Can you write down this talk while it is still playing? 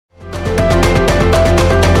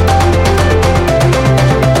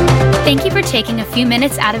taking a few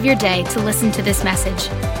minutes out of your day to listen to this message.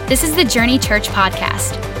 This is the Journey Church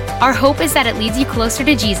podcast. Our hope is that it leads you closer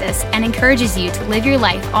to Jesus and encourages you to live your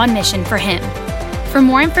life on mission for Him. For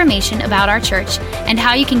more information about our church and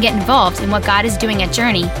how you can get involved in what God is doing at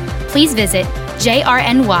Journey, please visit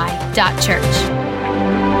jrny.church.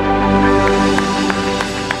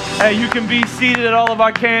 Hey, you can be seated at all of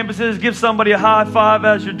our campuses. Give somebody a high five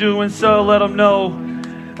as you're doing so. Let them know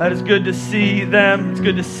that it's good to see them. It's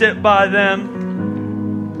good to sit by them.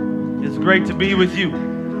 It's great to be with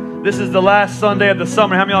you. This is the last Sunday of the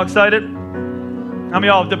summer. How many of y'all excited? How many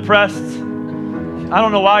of y'all depressed? I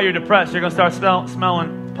don't know why you're depressed. You're going to start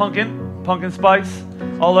smelling pumpkin spice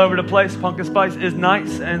all over the place. Pumpkin spice is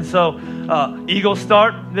nice. And so Eagles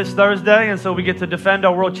start this Thursday, and so we get to defend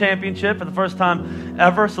our world championship for the first time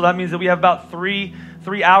ever. So that means that we have about three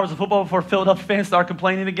hours of football before Philadelphia fans start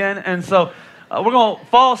complaining again. And so we're going to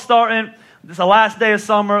fall starting. This is the last day of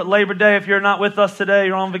summer, Labor Day. If you're not with us today,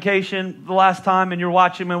 you're on vacation the last time and you're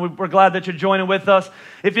watching, and we're glad that you're joining with us.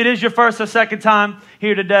 If it is your first or second time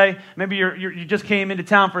here today, maybe you just came into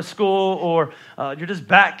town for school, or you're just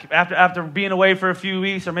back after being away for a few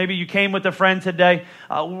weeks, or maybe you came with a friend today,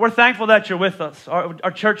 we're thankful that you're with us.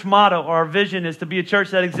 Our church motto, our vision is to be a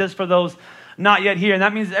church that exists for those not yet here. And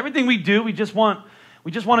that means everything we do, we just want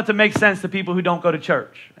it to make sense to people who don't go to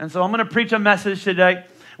church. And so I'm going to preach a message today.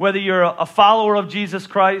 Whether you're a follower of Jesus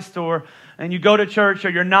Christ and you go to church, or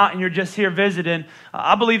you're not and you're just here visiting,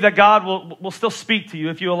 I believe that God will still speak to you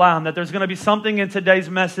if you allow Him, that there's going to be something in today's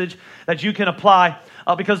message that you can apply,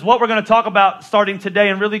 because what we're going to talk about starting today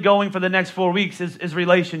and really going for the next 4 weeks is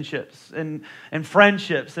relationships and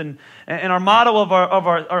friendships. And our motto of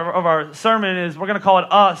our sermon is, we're going to call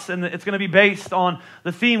it Us, and it's going to be based on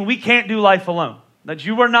the theme, we can't do life alone, that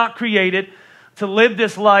you were not created to live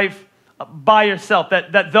this life by yourself,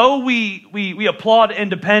 that though we applaud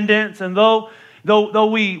independence, and though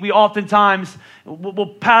we oftentimes will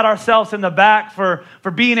pat ourselves in the back for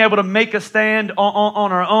being able to make a stand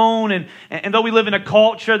on our own, and though we live in a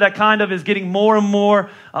culture that kind of is getting more and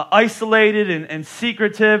more isolated and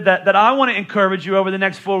secretive, that I want to encourage you over the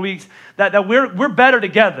next 4 weeks that we're better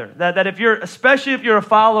together, that especially if you're a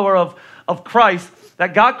follower of Christ,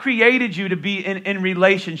 that God created you to be in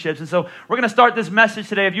relationships. And so we're going to start this message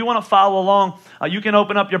today. If you want to follow along, you can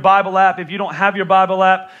open up your Bible app. If you don't have your Bible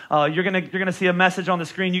app, you're going to see a message on the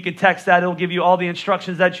screen. You can text that. It'll give you all the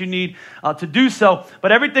instructions that you need to do so.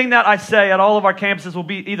 But everything that I say at all of our campuses will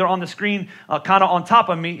be either on the screen, kind of on top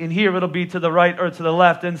of me, and here it'll be to the right or to the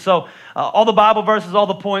left. And so all the Bible verses, all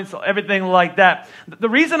the points, everything like that. The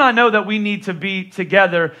reason I know that we need to be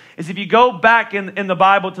together is if you go back in the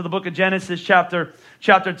Bible to the book of Genesis chapter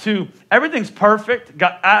 2, everything's perfect.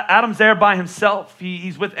 Adam's there by himself.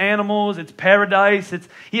 He's with animals. It's paradise.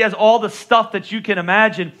 He has all the stuff that you can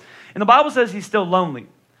imagine. And the Bible says he's still lonely.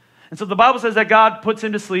 And so the Bible says that God puts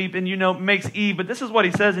him to sleep and, makes Eve. But this is what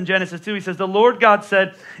he says in Genesis 2. He says, the Lord God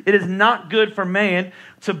said, it is not good for man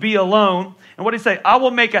to be alone. And what did he say? I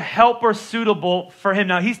will make a helper suitable for him.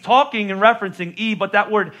 Now, he's talking and referencing Eve, but that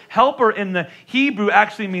word helper in the Hebrew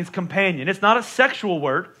actually means companion. It's not a sexual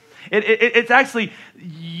word. It's actually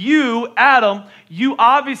you, Adam, you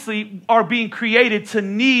obviously are being created to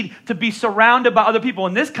need to be surrounded by other people.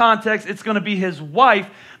 In this context, it's going to be his wife,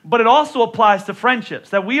 but it also applies to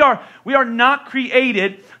friendships, that we are not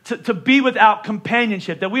created to be without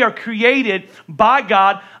companionship, that we are created by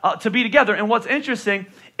God to be together. And what's interesting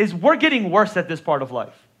is we're getting worse at this part of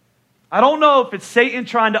life. I don't know if it's Satan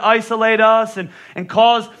trying to isolate us and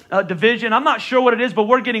cause division. I'm not sure what it is, but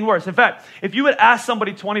we're getting worse. In fact, if you had asked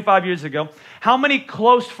somebody 25 years ago, how many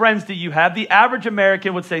close friends do you have? The average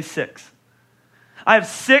American would say 6. I have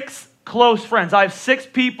 6 close friends. I have 6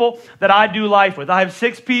 people that I do life with. I have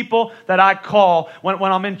 6 people that I call when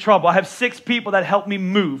I'm in trouble. I have 6 people that help me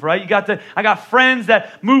move, right? I got friends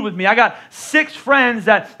that move with me. I got 6 friends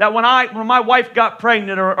that when my wife got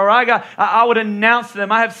pregnant or I would announce to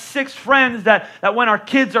them. I have 6 friends that when our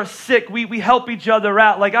kids are sick, we help each other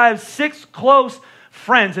out. Like, I have 6 close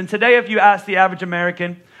friends. And today, if you ask the average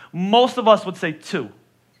American, most of us would say 2.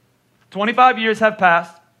 25 years have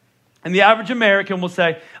passed. And the average American will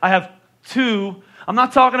say, I have 2. I'm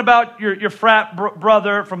not talking about your frat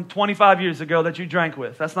brother from 25 years ago that you drank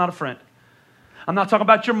with. That's not a friend. I'm not talking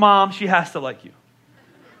about your mom. She has to like you.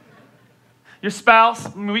 Your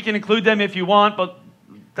spouse, we can include them if you want, but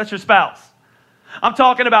that's your spouse. I'm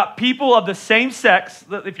talking about people of the same sex.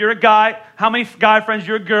 If you're a guy, how many guy friends?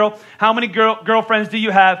 You're a girl. How many girlfriends do you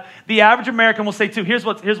have? The average American will say 2. Here's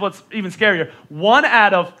what's even scarier. One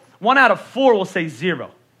out of 4 will say 0.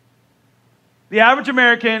 The average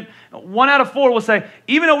American, 1 out of 4 will say,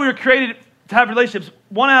 even though we were created to have relationships,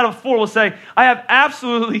 1 out of 4 will say, I have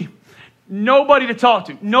absolutely nobody to talk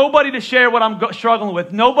to, nobody to share what I'm struggling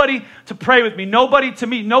with, nobody to pray with me, nobody to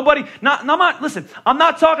meet, nobody. Listen, I'm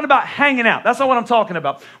not talking about hanging out. That's not what I'm talking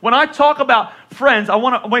about. When I talk about friends, I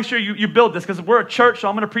want to make sure you build this, because we're a church, so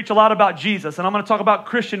I'm going to preach a lot about Jesus, and I'm going to talk about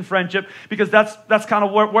Christian friendship, because that's kind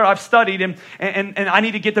of where I've studied, and I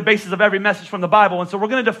need to get the basis of every message from the Bible. And so we're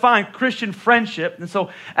going to define Christian friendship, and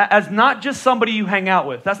so as not just somebody you hang out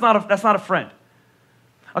with. That's not a friend.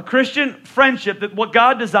 A Christian friendship, that what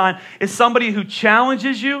God designed, is somebody who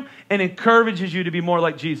challenges you and encourages you to be more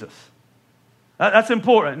like Jesus. That's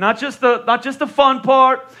important. Not just the fun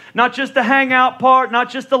part, not just the hangout part, not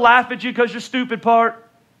just the laugh at you because you're stupid part.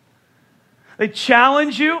 They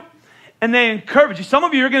challenge you and they encourage you. Some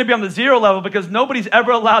of you are going to be on the 0 level because nobody's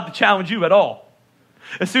ever allowed to challenge you at all.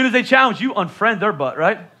 As soon as they challenge you, unfriend their butt,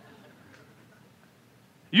 right?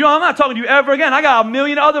 I'm not talking to you ever again. I got a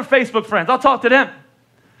million other Facebook friends. I'll talk to them.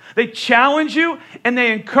 They challenge you and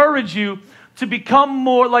they encourage you to become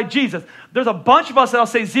more like Jesus. There's a bunch of us that'll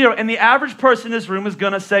say 0, and the average person in this room is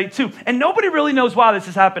going to say 2. And nobody really knows why this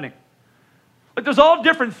is happening. But there's all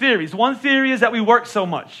different theories. One theory is that we work so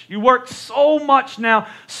much. You work so much now,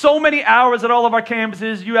 so many hours at all of our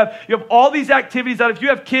campuses. You have all these activities that if you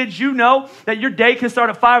have kids, you know that your day can start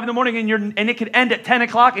at 5 in the morning and it can end at 10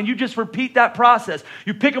 o'clock, and you just repeat that process.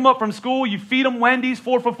 You pick them up from school, you feed them Wendy's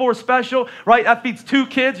 4 for $4 special, right? That feeds 2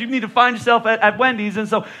 kids. You need to find yourself at Wendy's, and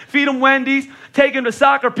so feed them Wendy's, take them to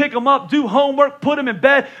soccer, pick them up, do homework, put them in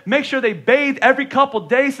bed, make sure they bathe every couple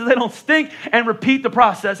days so they don't stink, and repeat the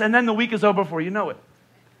process, and then the week is over before you know it.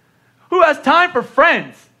 Who has time for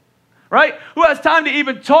friends, right? Who has time to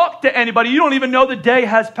even talk to anybody? You don't even know the day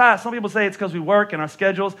has passed. Some people say it's because we work and our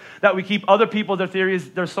schedules that we keep. Other people, their theory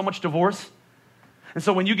is there's so much divorce. And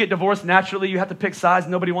so when you get divorced, naturally you have to pick sides.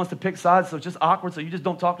 Nobody wants to pick sides, so it's just awkward, so you just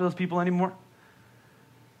don't talk to those people anymore.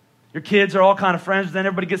 Your kids are all kind of friends, but then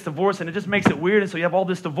everybody gets divorced, and it just makes it weird, and so you have all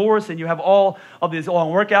this divorce, and you have all of these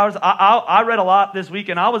long work hours. I read a lot this week,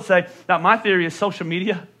 and I would say that my theory is social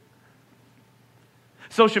media.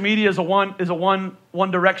 Social media is a one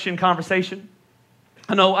direction conversation.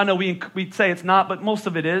 I know we say it's not, but most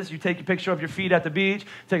of it is. You take a picture of your feet at the beach,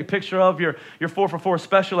 take a picture of your 4 for $4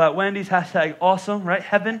 special at Wendy's, #awesome, right?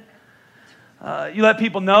 Heaven. You let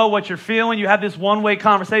people know what you're feeling. You have this one-way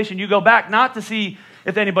conversation. You go back not to see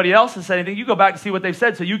if anybody else has said anything. You go back to see what they've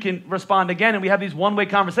said so you can respond again, and we have these one-way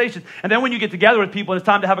conversations. And then when you get together with people and it's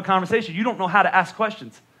time to have a conversation, you don't know how to ask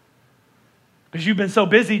questions, because you've been so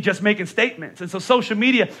busy just making statements. And so social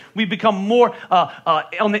media, we've become more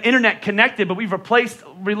on the internet connected, but we've replaced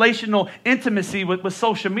relational intimacy with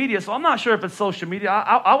social media. So I'm not sure if it's social media.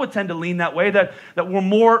 I would tend to lean that way, that we're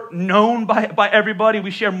more known by everybody. We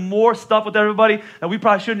share more stuff with everybody that we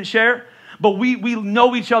probably shouldn't share. But we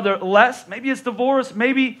know each other less. Maybe it's divorce.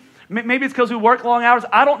 Maybe it's because we work long hours.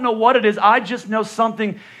 I don't know what it is. I just know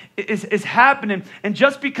something is happening. And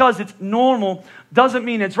just because it's normal doesn't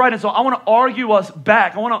mean it's right. And so I want to argue us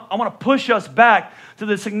back. I want to push us back to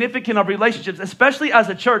the significance of relationships, especially as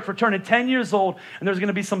a church. We're turning 10 years old, and there's going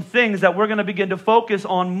to be some things that we're going to begin to focus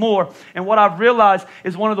on more. And what I've realized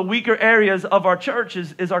is one of the weaker areas of our church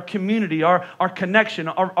is our community, our connection,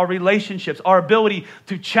 our relationships, our ability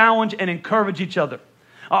to challenge and encourage each other.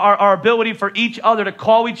 Our ability for each other to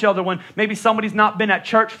call each other when maybe somebody's not been at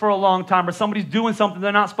church for a long time, or somebody's doing something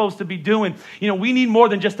they're not supposed to be doing. We need more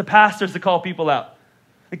than just the pastors to call people out.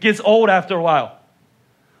 It gets old after a while.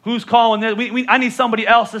 Who's calling this? I need somebody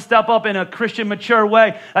else to step up in a Christian, mature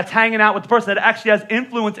way that's hanging out with the person that actually has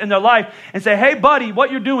influence in their life and say, hey, buddy,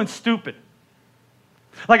 what you're doing is stupid.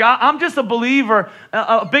 Like, I'm just a believer,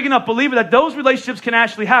 a big enough believer that those relationships can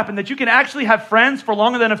actually happen, that you can actually have friends for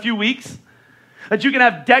longer than a few weeks. That you can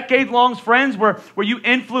have decade-long friends where you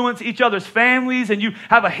influence each other's families, and you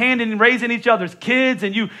have a hand in raising each other's kids,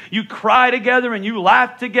 and you cry together, and you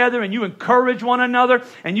laugh together, and you encourage one another,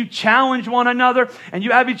 and you challenge one another, and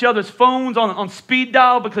you have each other's phones on speed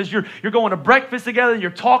dial because you're going to breakfast together, and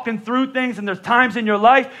you're talking through things, and there's times in your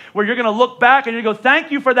life where you're going to look back and you go,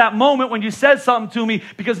 thank you for that moment when you said something to me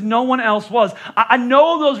because no one else was. I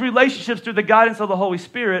know those relationships through the guidance of the Holy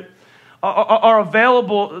Spirit are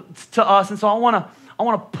available to us, and so I want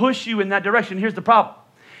to push you in that direction. Here's the problem: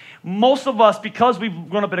 most of us, because we've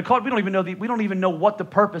grown up in a culture, we don't even know what the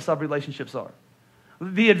purpose of relationships are.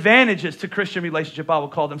 The advantages to Christian relationship, I will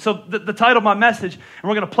call them. So the title of my message, and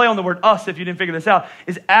we're going to play on the word "us" if you didn't figure this out,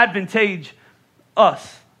 is "Advantage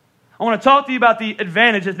Us." I want to talk to you about the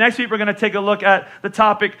advantages. Next week we're going to take a look at the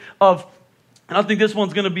topic of, and I think this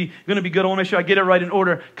one's going to be good. I want to make sure I get it right in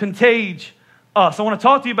order. Contage us. I want to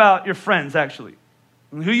talk to you about your friends, actually.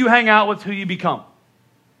 Who you hang out with, who you become.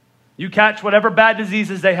 You catch whatever bad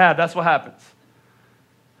diseases they have. That's what happens.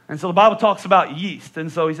 And so the Bible talks about yeast.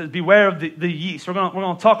 And so he says, beware of the yeast. We're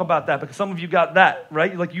going to talk about that because some of you got that,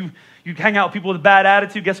 right? Like you hang out with people with a bad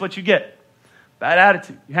attitude, guess what you get? Bad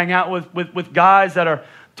attitude. You hang out with guys that are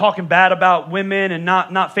talking bad about women and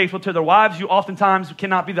not faithful to their wives. You oftentimes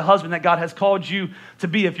cannot be the husband that God has called you to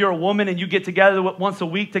be. If you're a woman and you get together once a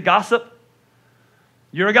week to gossip,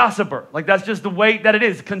 you're a gossiper. Like that's just the way that it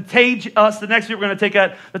is. Contagious. The next week we're going to take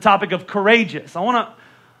at the topic of courageous. I want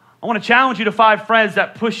to challenge you to 5 friends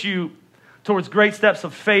that push you towards great steps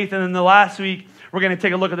of faith. And then the last week we're going to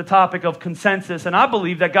take a look at the topic of consensus. And I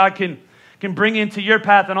believe that God can bring into your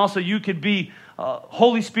path, and also you could be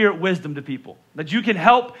Holy Spirit wisdom to people. That you can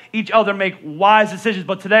help each other make wise decisions.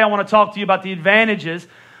 But today I want to talk to you about the advantages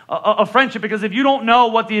of friendship, because if you don't know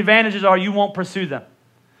what the advantages are, you won't pursue them.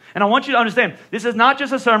 And I want you to understand, this is not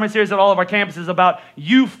just a sermon series at all of our campuses about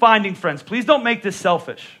you finding friends. Please don't make this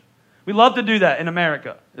selfish. We love to do that in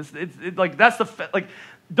America. It's like that's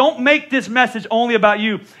don't make this message only about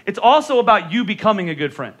you. It's also about you becoming a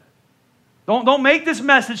good friend. Don't make this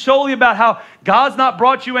message solely about how God's not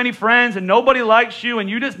brought you any friends and nobody likes you and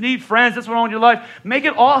you just need friends. That's what's wrong with your life. Make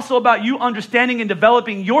it also about you understanding and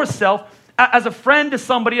developing yourself as a friend to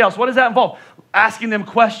somebody else. What does that involve? Asking them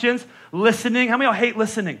questions, listening. How many of y'all hate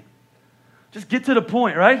listening? Just get to the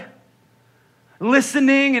point, right?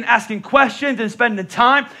 Listening and asking questions and spending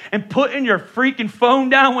time and putting your freaking phone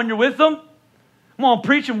down when you're with them. Come on,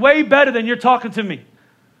 preaching way better than you're talking to me.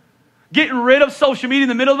 Getting rid of social media in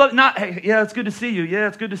the middle of it. Hey, yeah, it's good to see you. Yeah,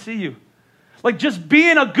 it's good to see you. Like just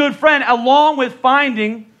being a good friend along with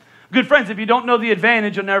finding good friends. If you don't know the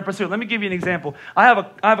advantage, you'll never pursue it. Let me give you an example. I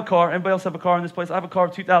have a car. Anybody else have a car in this place? I have a car,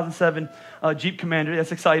 2007 Jeep Commander.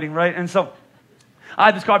 That's exciting, right? And so I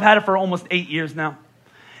have this car. I've had it for almost 8 years now.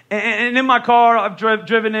 And in my car, I've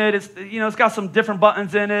driven it. It's got some different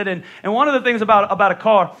buttons in it. And one of the things about a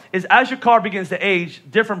car is as your car begins to age,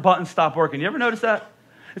 different buttons stop working. You ever notice that?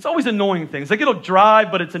 It's always annoying things. Like it'll drive,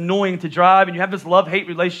 but it's annoying to drive, and you have this love-hate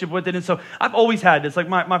relationship with it. And so I've always had this. Like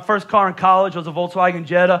my first car in college was a Volkswagen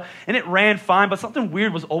Jetta, and it ran fine, but something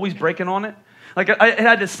weird was always breaking on it. Like it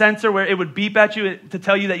had this sensor where it would beep at you to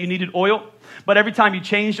tell you that you needed oil, but every time you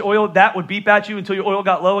changed oil, that would beep at you until your oil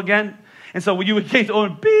got low again. And so when you would change the oil,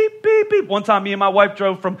 beep, beep, beep. One time, me and my wife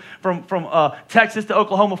drove from Texas to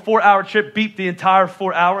Oklahoma, 4-hour trip, beeped the entire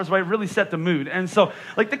 4 hours, right? Really set the mood. And so,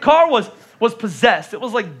 like, the car was possessed. It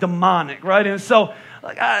was like demonic, right? And so,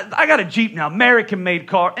 like, I got a Jeep now, American-made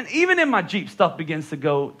car, and even in my Jeep, stuff begins to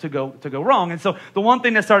go wrong. And so, the one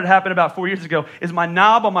thing that started happening about 4 years ago is my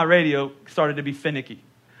knob on my radio started to be finicky.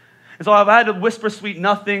 And so I've had to whisper sweet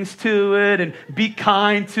nothings to it and be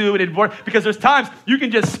kind to it and work, because there's times you can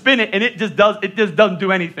just spin it and it just doesn't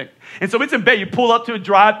do anything. And so it's in bed. You pull up to a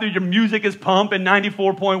drive-thru, your music is pumping,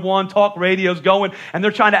 94.1 talk radio's going, and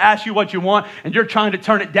they're trying to ask you what you want, and you're trying to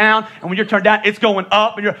turn it down. And when you're turned down, it's going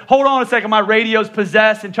up, and you're, hold on a second, my radio's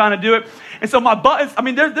possessed and trying to do it. And so my buttons,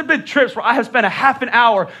 there've been trips where I have spent a half an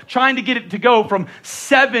hour trying to get it to go from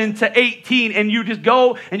 7 to 18, and you just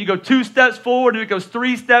go, and you go 2 steps forward, and it goes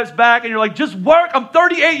 3 steps back, and you're like, just work. I'm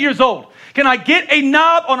 38 years old. Can I get a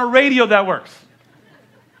knob on a radio that works?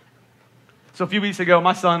 So a few weeks ago,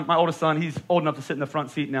 my oldest son, he's old enough to sit in the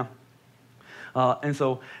front seat now. And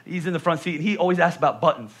so he's in the front seat, and he always asks about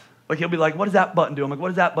buttons. Like, he'll be like, what does that button do? I'm like, what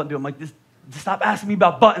does that button do? I'm like, just stop asking me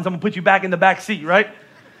about buttons. I'm going to put you back in the back seat, right?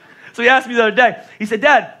 So he asked me the other day. He said,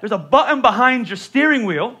 Dad, there's a button behind your steering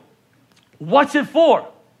wheel. What's it for?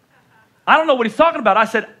 I don't know what he's talking about. I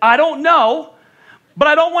said, I don't know, but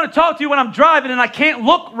I don't want to talk to you when I'm driving, and I can't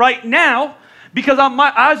look right now, because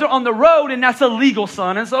my eyes are on the road, and that's illegal,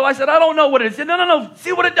 son. And so I said, I don't know what it is. He said, no,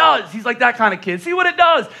 see what it does. He's like that kind of kid. See what it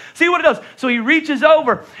does. See what it does. So he reaches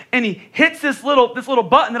over, and he hits this little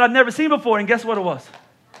button that I've never seen before, and guess what it was?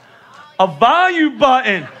 A volume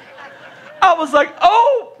button. I was like,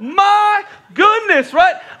 oh my goodness,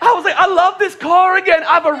 right? I was like, I love this car again.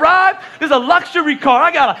 I've arrived. There's a luxury car.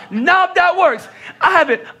 I got a knob that works. I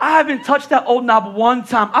haven't touched that old knob one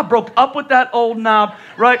time. I broke up with that old knob,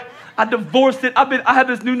 right? I divorced it. I have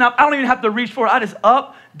this new knob. I don't even have to reach for it. I just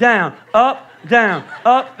up, down, up, down,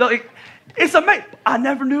 up. It's amazing. I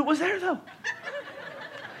never knew it was there, though.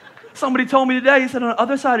 Somebody told me today, he said, on the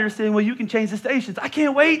other side of your steering wheel, you can change the stations. I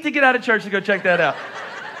can't wait to get out of church to go check that out.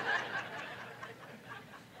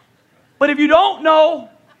 But if you don't know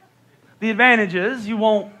the advantages, you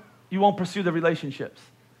won't pursue the relationships.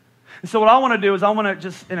 And so what I want to do is I want to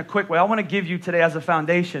just, in a quick way, I want to give you today as a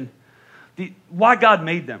foundation why God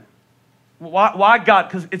made them. Why God?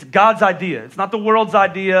 Because it's God's idea. It's not the world's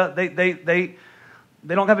idea.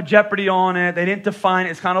 They don't have a jeopardy on it. They didn't define it.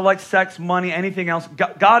 It's kind of like sex, money, anything else.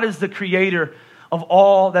 God is the creator of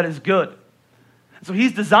all that is good. So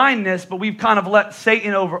he's designed this, but we've kind of let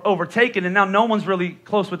Satan overtake it, and now no one's really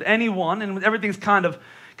close with anyone, and everything's kind of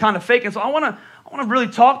fake. And so I want to really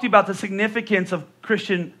talk to you about the significance of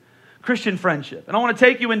Christian friendship. And I want to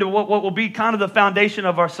take you into what will be kind of the foundation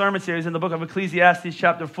of our sermon series in the book of Ecclesiastes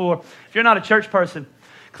chapter 4. If you're not a church person,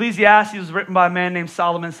 Ecclesiastes was written by a man named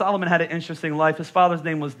Solomon. Solomon had an interesting life. His father's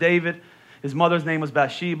name was David. His mother's name was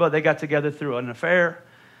Bathsheba. They got together through an affair.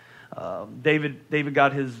 David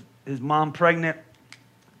got his mom pregnant,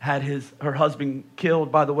 had her husband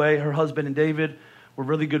killed, by the way. Her husband and David were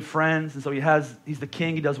really good friends, and so he's the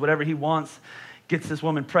king. He does whatever he wants, gets this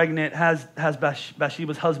woman pregnant, has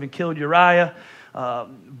Bathsheba's husband killed, Uriah,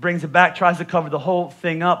 brings it back, tries to cover the whole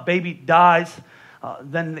thing up. Baby dies.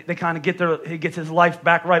 Then they kind of he gets his life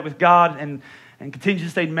back right with God and continues to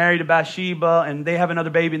stay married to Bathsheba, and they have another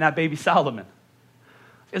baby, and that baby Solomon.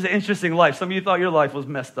 It's an interesting life. Some of you thought your life was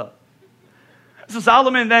messed up. So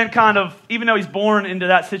Solomon then kind of, even though he's born into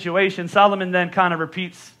that situation, Solomon then kind of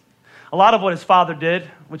repeats a lot of what his father did,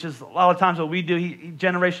 which is a lot of times what we do. He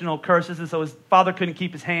generational curses, and so his father couldn't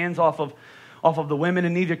keep his hands off of the women,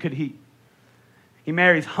 and neither could he. He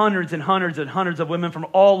marries hundreds and hundreds and hundreds of women from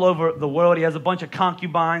all over the world. He has a bunch of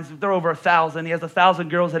concubines. They're over 1,000. He has 1,000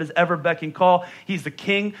 girls at his ever beck and call. He's the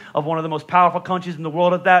king of one of the most powerful countries in the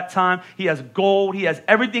world at that time. He has gold. He has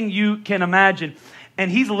everything you can imagine. And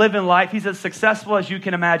he's living life. He's as successful as you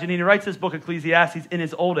can imagine. And he writes this book, Ecclesiastes, in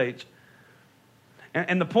his old age.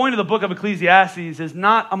 And the point of the book of Ecclesiastes is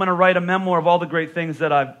not, I'm going to write a memoir of all the great things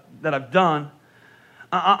that I've done.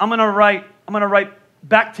 I'm going to write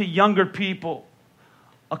back to younger people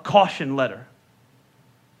a caution letter.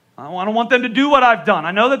 I don't want them to do what I've done.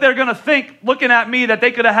 I know that they're going to think, looking at me, that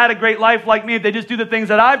they could have had a great life like me if they just do the things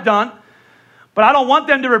that I've done. But I don't want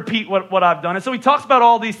them to repeat what I've done. And so he talks about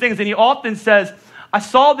all these things, and he often says, I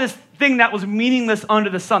saw this thing that was meaningless under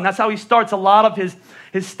the sun. That's how he starts a lot of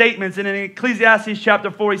his statements. And in Ecclesiastes chapter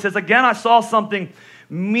 4, he says, again, I saw something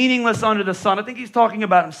meaningless under the sun. I think he's talking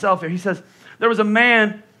about himself here. He says, there was a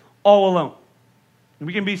man all alone.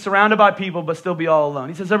 We can be surrounded by people, but still be all alone.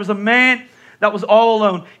 He says, there was a man that was all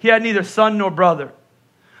alone. He had neither son nor brother.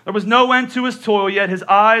 There was no end to his toil, yet his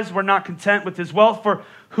eyes were not content with his wealth. For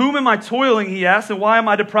whom am I toiling, he asked, and why am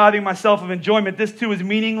I depriving myself of enjoyment? This too is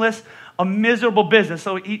meaningless, a miserable business.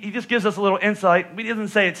 So he just gives us a little insight. He doesn't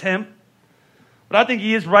say it's him, but I think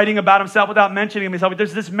he is writing about himself without mentioning himself.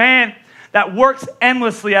 There's this man that works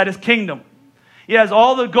endlessly at his kingdom. He has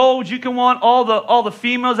all the gold you can want, all the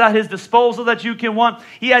females at his disposal that you can want.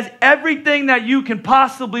 He has everything that you can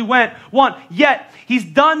possibly want. Yet, he's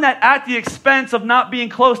done that at the expense of not being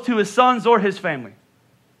close to his sons or his family.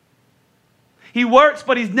 He works,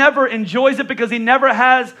 but he never enjoys it because he never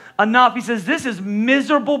has enough. He says, this is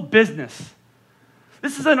miserable business.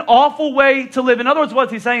 This is an awful way to live. In other words,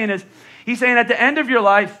 what he's saying is, he's saying at the end of your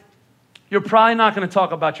life, you're probably not going to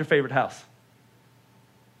talk about your favorite house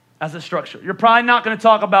as a structure. You're probably not going to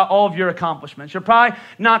talk about all of your accomplishments. You're probably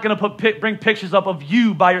not going to bring pictures up of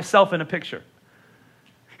you by yourself in a picture.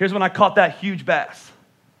 Here's when I caught that huge bass.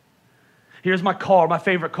 Here's my car, my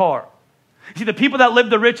favorite car. See, the people that live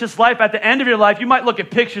the richest life, at the end of your life, you might look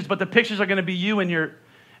at pictures, but the pictures are going to be you and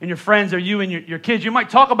your friends, or you and your kids. You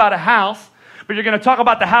might talk about a house, but you're going to talk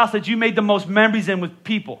about the house that you made the most memories in with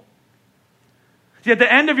people. See, at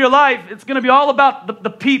the end of your life, it's going to be all about the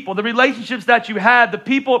people, the relationships that you had, the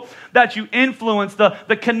people that you influenced,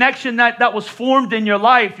 the connection that was formed in your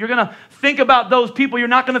life. You're going to think about those people. You're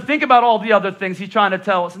not going to think about all the other things he's trying to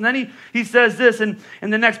tell us. And then he says this, and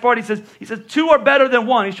in the next part, he says, two are better than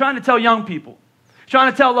one. He's trying to tell young people. He's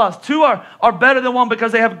trying to tell us, two are better than one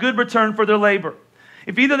because they have good return for their labor.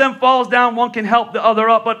 If either of them falls down, one can help the other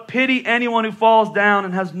up, but pity anyone who falls down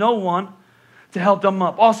and has no one to help them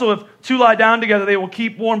up. Also, if two lie down together, they will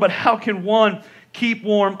keep warm, but how can one keep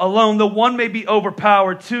warm alone? Though one may be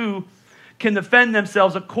overpowered, two can defend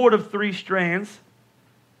themselves. A cord of 3 strands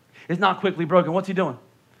is not quickly broken. What's he doing?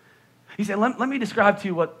 He said, let me describe to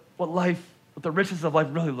you what the richness of life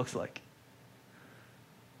really looks like.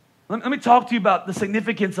 Let me talk to you about the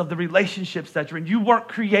significance of the relationships that you're in. You weren't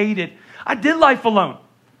created. I did life alone.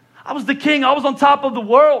 I was the king. I was on top of the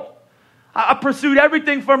world. I pursued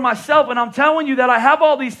everything for myself, and I'm telling you that I have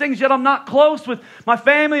all these things, yet I'm not close with my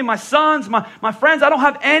family, my sons, my friends. I don't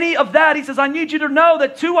have any of that. He says, I need you to know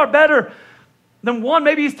that 2 are better than 1.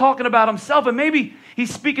 Maybe he's talking about himself, and maybe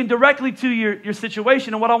he's speaking directly to your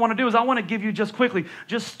situation. And what I want to do is I want to give you just quickly,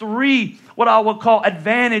 just 3 what I would call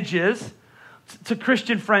advantages to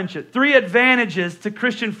Christian friendship. 3 advantages to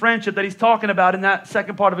Christian friendship that he's talking about in that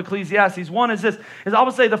second part of Ecclesiastes. One is this, I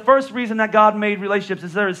would say the first reason that God made relationships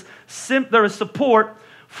is there is support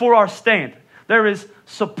for our stand. There is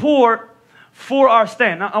support for our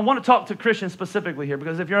stand. Now, I want to talk to Christians specifically here,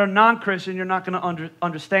 because if you're a non-Christian, you're not going to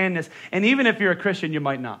understand this. And even if you're a Christian, you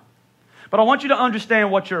might not. But I want you to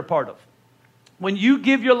understand what you're a part of. When you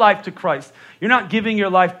give your life to Christ, you're not giving your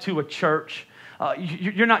life to a church.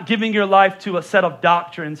 You're not giving your life to a set of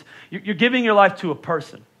doctrines. You're giving your life to a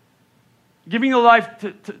person. You're giving your life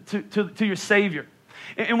to your Savior.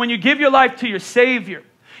 And when you give your life to your Savior,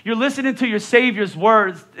 you're listening to your Savior's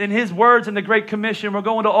words, and His words in the Great Commission. We're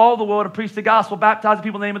going to all the world to preach the gospel, baptizing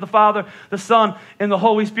people in the name of the Father, the Son, and the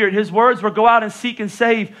Holy Spirit. His words were go out and seek and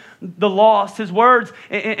save the lost. His words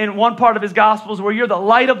in one part of His gospels where you're the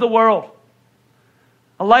light of the world.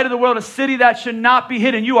 A light of the world, a city that should not be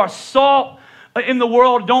hidden. You are salt in the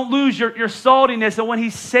world. Don't lose your saltiness. And when He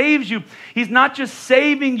saves you, He's not just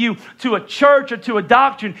saving you to a church or to a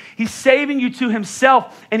doctrine. He's saving you to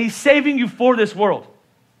Himself, and He's saving you for this world.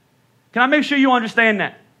 Can I make sure you understand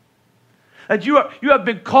that? That you have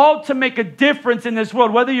been called to make a difference in this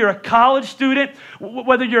world, whether you're a college student,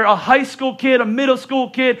 whether you're a high school kid, a middle school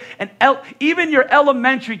kid, and even your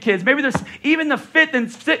elementary kids. Maybe there's even the 5th and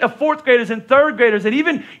 4th graders and 3rd graders, and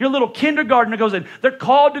even your little kindergartner goes in. They're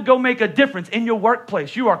called to go make a difference in your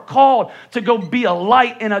workplace. You are called to go be a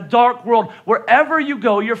light in a dark world. Wherever you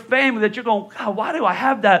go, your family, that you're going, God, why do I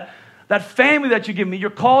have that family that you give me? You're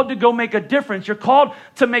called to go make a difference. You're called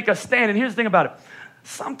to make a stand. And here's the thing about it.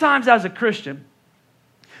 Sometimes as a Christian,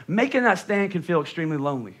 making that stand can feel extremely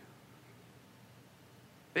lonely.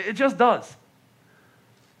 It just does.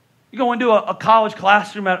 You go into a college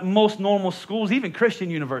classroom at most normal schools, even Christian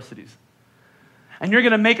universities, and you're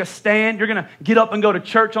going to make a stand. You're going to get up and go to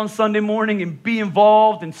church on Sunday morning and be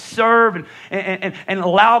involved and serve and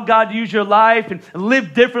allow God to use your life and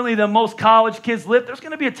live differently than most college kids live. There's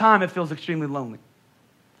going to be a time it feels extremely lonely.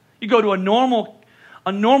 You go to a normal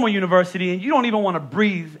university and you don't even want to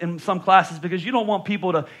breathe in some classes because you don't want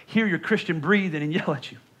people to hear your Christian breathing and yell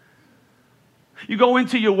at you. You go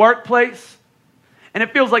into your workplace and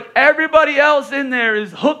it feels like everybody else in there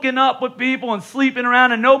is hooking up with people and sleeping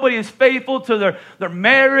around, and nobody is faithful to their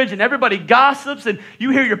marriage, and everybody gossips, and you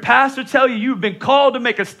hear your pastor tell you you've been called to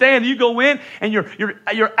make a stand. You go in and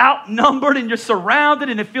you're outnumbered and you're surrounded,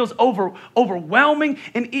 and it feels overwhelming.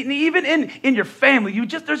 And even in your family,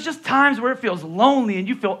 there's just times where it feels lonely and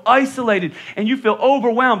you feel isolated and you feel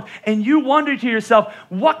overwhelmed, and you wonder to yourself,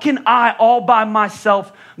 what can I all by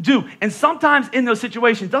myself do? And sometimes in those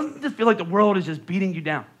situations, doesn't it just feel like the world is just beating you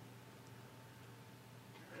down?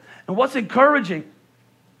 And what's encouraging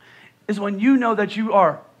is when you know that you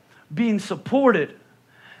are being supported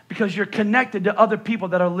because you're connected to other people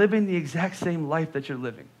that are living the exact same life that you're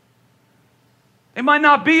living. It might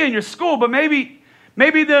not be in your school, but maybe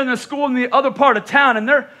they're in a school in the other part of town, and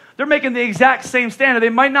they're making the exact same standard. They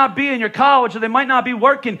might not be in your college, or they might not be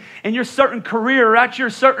working in your certain career or at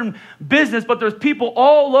your certain business, but there's people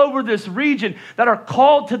all over this region that are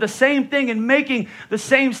called to the same thing and making the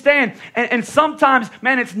same stand. And sometimes,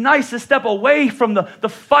 man, it's nice to step away from the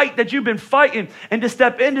fight that you've been fighting and to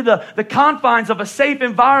step into the confines of a safe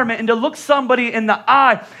environment and to look somebody in the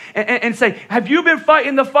eye and say, have you been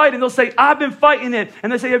fighting the fight? And they'll say, I've been fighting it.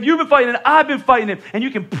 And they say, have you been fighting it? I've been fighting it. And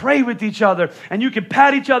you can pray with each other, and you can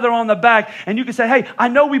pat each other on the back, and you can say, hey, I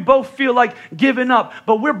know we both feel like giving up,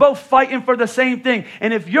 but we're both fighting for the same thing.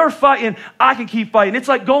 And if you're fighting, I can keep fighting. It's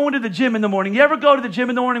like going to the gym in the morning. You ever go to the gym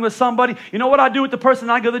in the morning with somebody? You know what I do with the person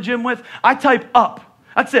I go to the gym with? I type up.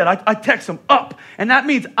 That's it. I text them up. And that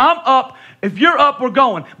means I'm up. If you're up, we're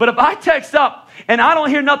going. But if I text up and I don't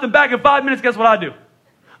hear nothing back in 5 minutes, guess what I do?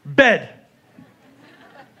 Bed.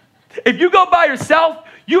 If you go by yourself,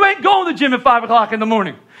 you ain't going to the gym at 5 o'clock in the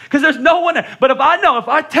morning because there's no one there. But if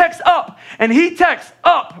I text up and he texts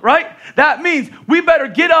up, right? That means we better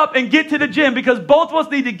get up and get to the gym because both of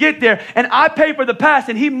us need to get there, and I pay for the pass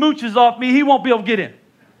and he mooches off me. He won't be able to get in.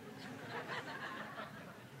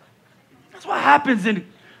 That's what happens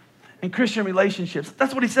in Christian relationships.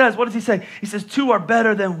 That's what he says. What does he say? He says, 2 are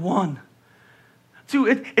better than 1. 2,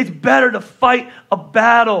 it's better to fight a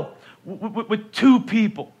battle with 2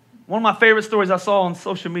 people. One of my favorite stories I saw on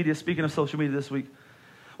social media, speaking of social media this week,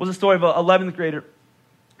 was a story of an 11th grader.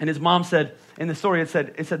 And his mom said, in the story, it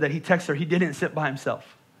said that he texted her, he didn't sit by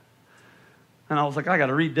himself. And I was like, I got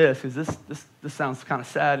to read this because this sounds kind of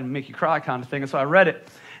sad and make you cry kind of thing. And so I read it.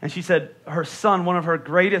 And she said her son, one of her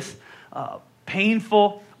greatest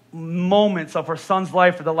painful moments of her son's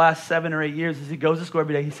life for the last 7 or 8 years is he goes to school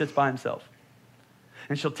every day, he sits by himself.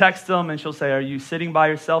 And she'll text him and she'll say, are you sitting by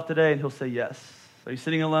yourself today? And he'll say, yes. Are you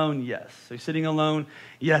sitting alone? Yes. Are you sitting alone?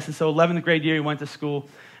 Yes. And so 11th grade year, he went to school,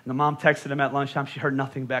 and the mom texted him at lunchtime. She heard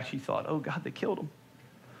nothing back. She thought, oh God, they killed him.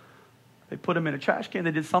 They put him in a trash can.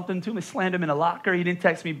 They did something to him. They slammed him in a locker. He didn't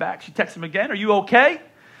text me back. She texted him again. Are you okay?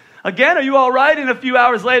 Again, are you all right? And a few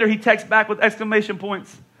hours later, he texts back with exclamation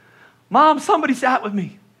points. Mom, somebody sat with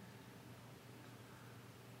me.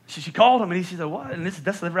 She called him, and he said, what? And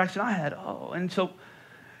that's the reaction I had. Oh, and so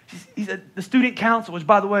he said, the student council, which,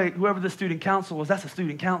 by the way, whoever the student council was, that's a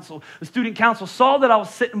student council. The student council saw that I was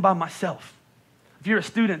sitting by myself. If you're a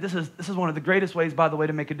student, this is one of the greatest ways, by the way,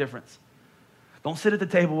 to make a difference. Don't sit at the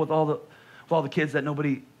table with all the kids that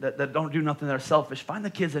don't do nothing, that are selfish. Find the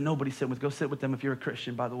kids that nobody's sitting with. Go sit with them if you're a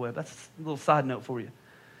Christian, by the way. That's a little side note for you.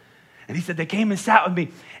 And he said, they came and sat with me.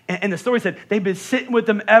 And the story said, they've been sitting with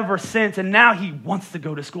them ever since, and now he wants to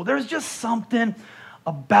go to school. There's just something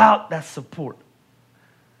about that support.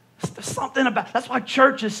 There's something about, that's why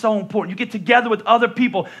church is so important. You get together with other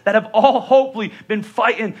people that have all hopefully been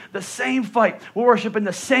fighting the same fight. We're worshiping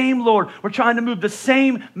the same Lord. We're trying to move the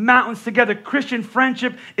same mountains together. Christian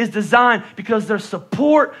friendship is designed because there's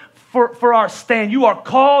support for our stand. You are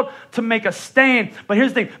called to make a stand. But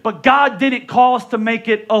here's the thing. But God didn't call us to make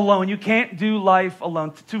it alone. You can't do life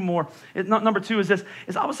alone. Two more. Number two is this.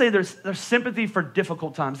 I would say there's sympathy for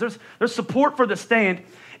difficult times. There's support for the stand,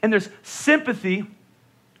 and there's sympathy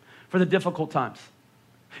for the difficult times.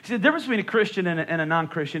 See, the difference between a Christian and a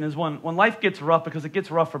non-Christian is when life gets rough, because it gets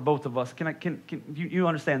rough for both of us. Can you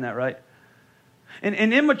understand that, right?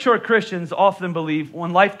 And immature Christians often believe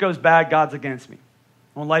when life goes bad, God's against me.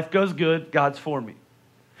 When life goes good, God's for me.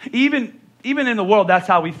 Even in the world, that's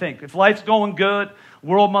how we think. If life's going good,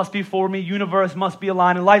 world must be for me, universe must be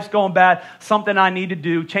aligned, and life's going bad, something I need to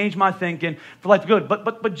do, change my thinking for life to be good.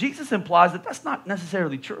 But Jesus implies that that's not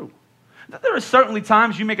necessarily true. There are certainly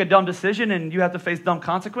times you make a dumb decision and you have to face dumb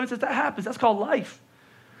consequences. That happens. That's called life.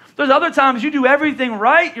 There's other times you do everything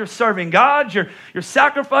right. You're serving God. You're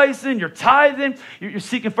sacrificing. You're tithing. You're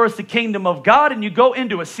seeking first the kingdom of God. And you go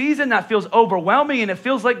into a season that feels overwhelming and it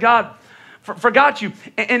feels like God forgot you.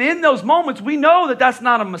 And in those moments, we know that that's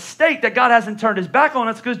not a mistake, that God hasn't turned his back on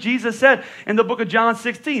us, because Jesus said in the book of John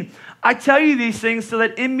 16, I tell you these things so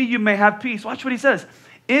that in me you may have peace. Watch what he says.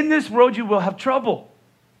 In this world you will have trouble.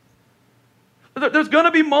 There's going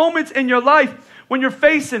to be moments in your life when you're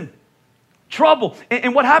facing trouble.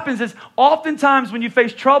 And what happens is oftentimes when you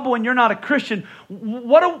face trouble and you're not a Christian,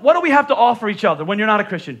 what do we have to offer each other when you're not a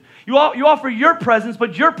Christian? You offer your presence,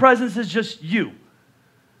 but your presence is just you.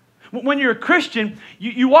 When you're a Christian,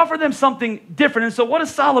 you offer them something different. And so what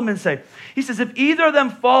does Solomon say? He says, if either of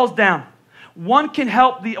them falls down, one can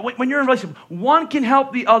help when you're in a relationship, one can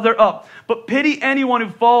help the other up. But pity anyone who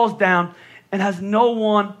falls down and has no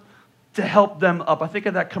one to help them up. I think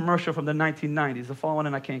of that commercial from the 1990s, the fallen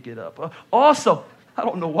and I can't get up. Also, I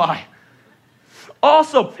don't know why.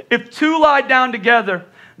 Also, if two lie down together,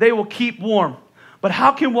 they will keep warm. But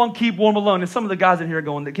how can one keep warm alone? And some of the guys in here are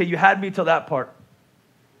going, okay, you had me till that part.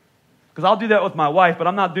 Because I'll do that with my wife, but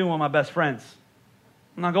I'm not doing it with my best friends.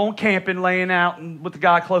 I'm not going camping, laying out and with the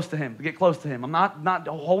guy close to him, to get close to him. I'm not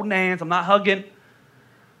holding hands. I'm not hugging.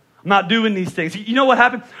 I'm not doing these things. You know what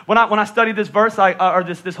happened? When I studied this verse, or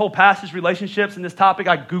this whole passage, relationships, and this topic,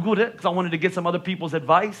 I Googled it because I wanted to get some other people's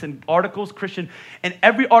advice and articles, Christian. And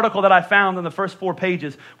every article that I found in the first 4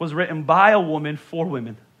 pages was written by a woman for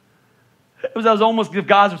women. It was almost as if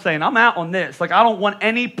guys were saying, I'm out on this. Like, I don't want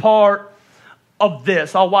any part of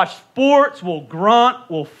this. I'll watch sports, we'll grunt,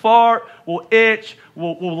 we'll fart, we'll itch,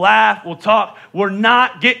 we'll laugh, we'll talk. We're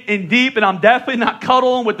not getting deep, and I'm definitely not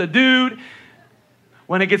cuddling with the dude.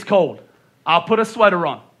 When it gets cold, I'll put a sweater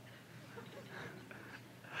on.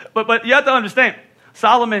 But you have to understand,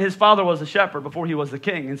 Solomon, his father was a shepherd before he was the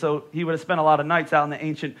king. And so he would have spent a lot of nights out in the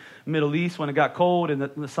ancient Middle East when it got cold and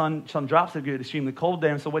the sun drops, it get extremely cold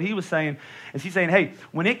there. And so what he was saying is he's saying, hey,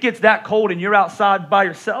 when it gets that cold and you're outside by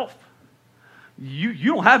yourself, you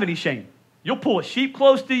don't have any shame. You'll pull a sheep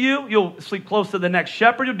close to you. You'll sleep close to the next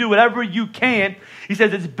shepherd. You'll do whatever you can. He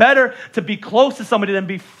says it's better to be close to somebody than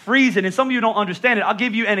be freezing. And some of you don't understand it. I'll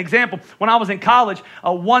give you an example. When I was in college,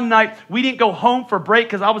 one night, we didn't go home for break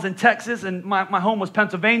because I was in Texas and my home was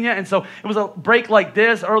Pennsylvania. And so it was a break like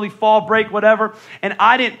this, early fall break, whatever. And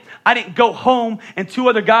I didn't go home, and 2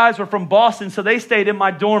 other guys were from Boston, so they stayed in my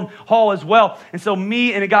dorm hall as well. And so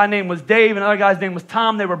me and a guy named was Dave and another guy's name was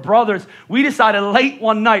Tom, they were brothers. We decided late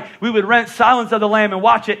one night we would rent Silence of the Lamb and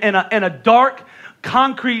watch it in a dark,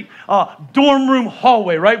 concrete dorm room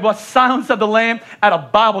hallway, right? But Silence of the Lamb at a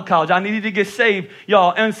Bible college. I needed to get saved,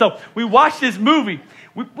 y'all. And so we watched this movie.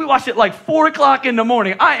 We watched it like 4 o'clock in the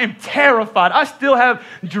morning. I am terrified. I still have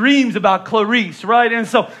dreams about Clarice, right? And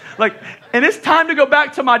so, and it's time to go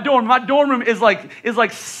back to my dorm. My dorm room is like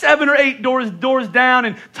 7 or 8 doors down,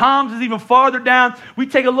 and Tom's is even farther down. We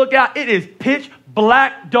take a look out. It is pitch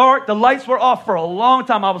black, dark. The lights were off for a long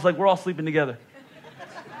time. I was like, we're all sleeping together.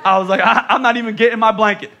 I was like, I'm not even getting my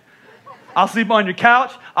blanket. I'll sleep on your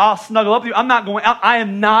couch. I'll snuggle up with you. I'm not going out. I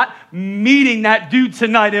am not meeting that dude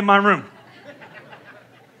tonight in my room.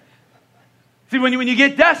 See, when you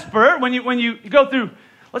get desperate, when you go through,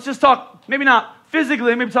 let's just talk, maybe not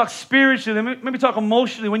physically, maybe talk spiritually, maybe talk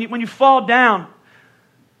emotionally. When you fall down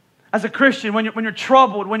as a Christian, when you're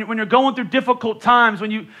troubled, when you're going through difficult times,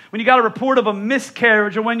 when you got a report of a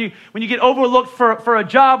miscarriage, or when you get overlooked for a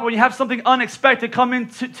job, or when you have something unexpected come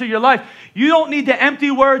into your life, you don't need the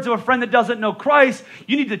empty words of a friend that doesn't know Christ.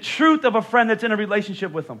 You need the truth of a friend that's in a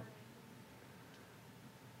relationship with Him.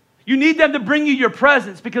 You need them to bring you your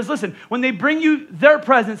presence, because listen, when they bring you their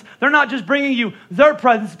presence, they're not just bringing you their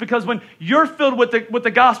presence, because when you're filled with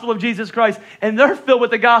the gospel of Jesus Christ and they're filled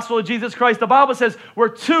with the gospel of Jesus Christ, the Bible says we're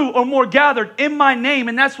 2 or more gathered in my name,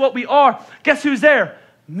 and that's what we are. Guess who's there?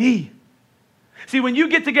 Me. See, when you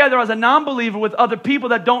get together as a non-believer with other people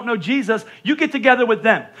that don't know Jesus, you get together with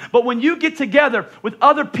them. But when you get together with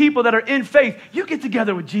other people that are in faith, you get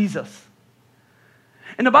together with Jesus.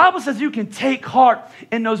 And the Bible says you can take heart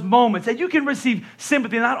in those moments, and you can receive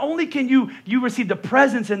sympathy. Not only can you receive the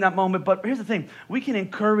presence in that moment, but here's the thing. We can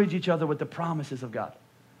encourage each other with the promises of God.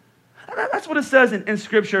 That's what it says in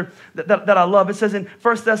Scripture that I love. It says in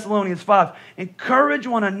 1 Thessalonians 5, encourage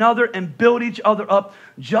one another and build each other up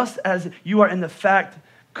just as you are in the fact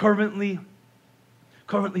currently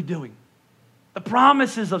doing. The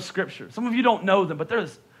promises of Scripture. Some of you don't know them, but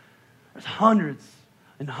there's hundreds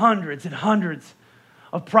and hundreds and hundreds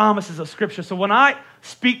of promises of Scripture. So when I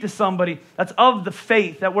speak to somebody that's of the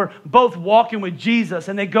faith, that we're both walking with Jesus,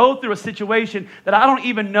 and they go through a situation that I don't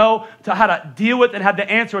even know how to deal with and have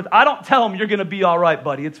the answer with, I don't tell them, you're going to be all right,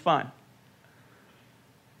 buddy. It's fine.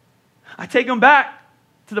 I take them back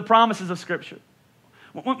to the promises of Scripture.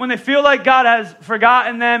 When they feel like God has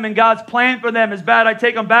forgotten them and God's plan for them is bad, I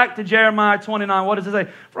take them back to Jeremiah 29. What does it say?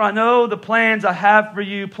 For I know the plans I have for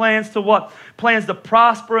you. Plans to what? Plans to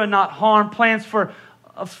prosper and not harm. Plans for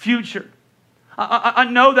a future. I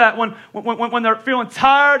know that when they're feeling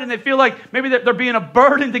tired and they feel like maybe they're being a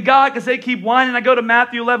burden to God because they keep whining, I go to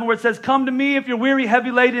Matthew 11 where it says, come to me if you're weary,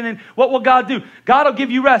 heavy laden, and what will God do? God will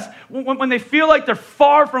give you rest. When they feel like they're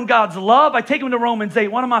far from God's love, I take them to Romans 8,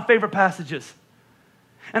 one of my favorite passages.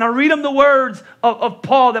 And I read them the words of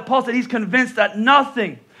Paul, that Paul said he's convinced that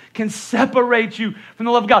nothing can separate you from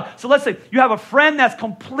the love of God. So let's say you have a friend that's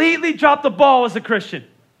completely dropped the ball as a Christian.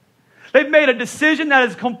 They've made a decision that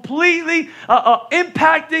is completely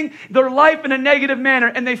impacting their life in a negative manner,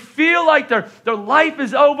 and they feel like their life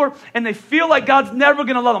is over, and they feel like God's never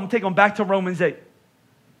going to love them. I'm taking them back to Romans 8.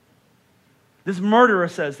 This murderer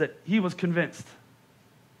says that he was convinced.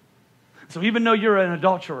 So even though you're an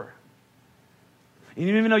adulterer, and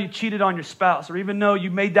even though you cheated on your spouse, or even though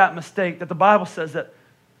you made that mistake, that the Bible says that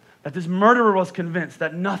this murderer was convinced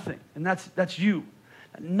that nothing, and that's you,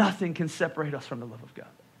 that nothing can separate us from the love of God.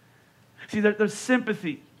 See, there's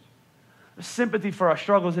sympathy. There's sympathy for our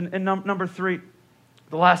struggles. And number 3,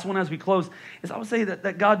 the last one as we close, is I would say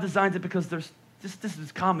that God designs it because this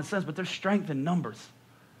is common sense, but there's strength in numbers.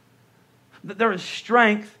 There is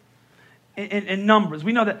strength in numbers.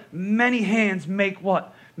 We know that many hands make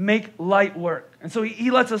what? Make light work. And so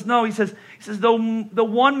he lets us know, he says, though the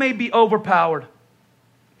one may be overpowered,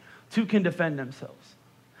 2 can defend themselves.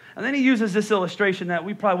 And then he uses this illustration that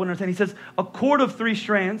we probably wouldn't understand. He says, a cord of 3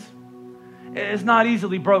 strands is not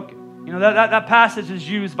easily broken. You know, that passage is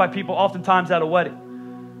used by people oftentimes at a wedding.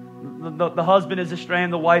 The husband is a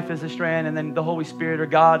strand, the wife is a strand, and then the Holy Spirit or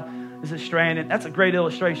God is a strand. And that's a great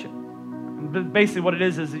illustration. Basically what it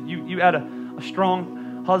is that you add a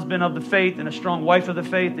strong husband of the faith and a strong wife of the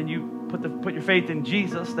faith, and you put your faith in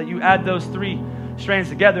Jesus, that you add those 3 strands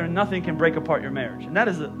together and nothing can break apart your marriage. And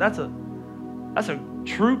that's a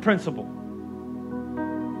true principle.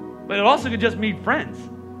 But it also could just mean friends.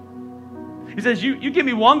 He says, you give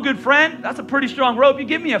me one good friend, that's a pretty strong rope. You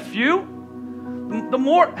give me a few, the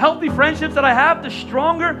more healthy friendships that I have, the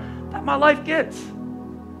stronger that my life gets.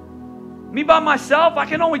 Me by myself, I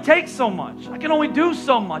can only take so much. I can only do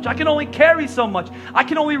so much. I can only carry so much. I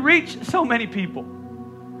can only reach so many people.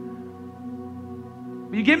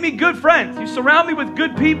 You give me good friends. You surround me with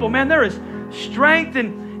good people. Man, there is strength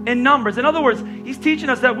in numbers. In other words, he's teaching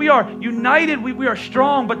us that we are united, we are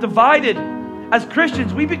strong, but divided. As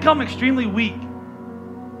Christians, we become extremely weak.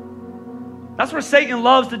 That's where Satan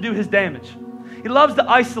loves to do his damage. He loves to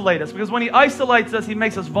isolate us, because when he isolates us, he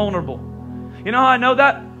makes us vulnerable. You know how I know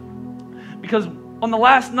that? Because on the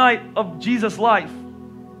last night of Jesus' life,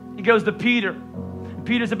 he goes to Peter. And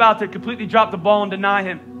Peter's about to completely drop the ball and deny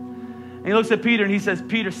him. And he looks at Peter and he says,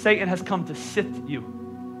 Peter, Satan has come to sift you.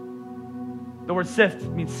 The word sift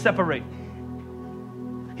means separate.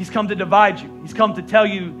 He's come to divide you. He's come to tell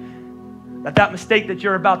you that mistake that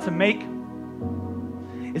you're about to make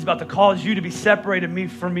is about to cause you to be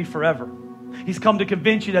separated from me forever. He's come to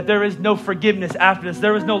convince you that there is no forgiveness after this.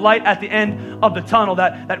 There is no light at the end of the tunnel,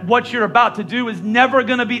 that what you're about to do is never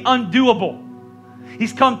going to be undoable.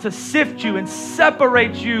 He's come to sift you and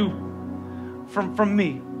separate you from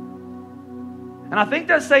me. And I think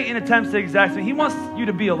that Satan attempts the exact same. He wants you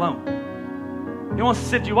to be alone. He wants to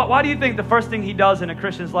sift you. Why do you think the first thing he does in a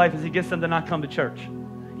Christian's life is he gets them to not come to church?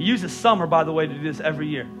 He uses summer, by the way, to do this every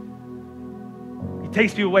year. He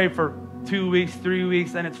takes you away for 2 weeks, 3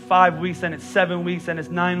 weeks, then it's 5 weeks, then it's 7 weeks, then it's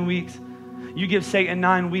 9 weeks. You give Satan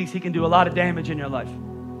 9 weeks, he can do a lot of damage in your life.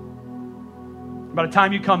 By the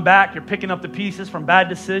time you come back, you're picking up the pieces from bad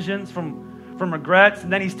decisions, from regrets,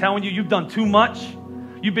 and then he's telling you you've done too much,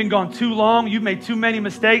 you've been gone too long, you've made too many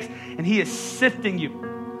mistakes, and he is sifting you.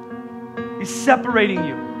 He's separating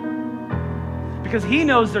you. Because he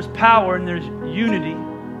knows there's power and there's unity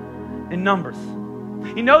in numbers.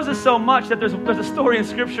 He knows us so much that there's a story in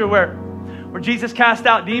Scripture where Jesus cast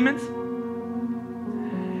out demons.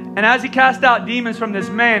 And as he cast out demons from this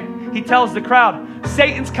man, he tells the crowd,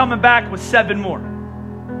 Satan's coming back with 7 more.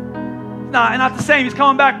 Not the same. He's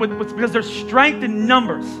coming back with because there's strength in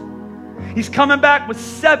numbers. He's coming back with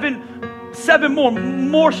seven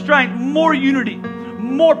more strength, more unity,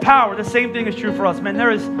 more power. The same thing is true for us, man.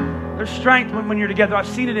 There's strength when you're together. I've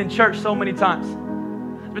seen it in church so many times.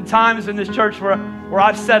 There's been times in this church where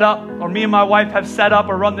I've set up, or me and my wife have set up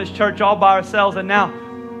or run this church all by ourselves. And now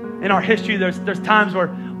in our history, there's times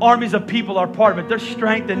where armies of people are part of it. There's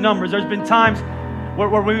strength in numbers. There's been times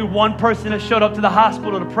where maybe one person has showed up to the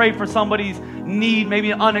hospital to pray for somebody's need,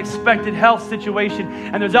 maybe an unexpected health situation.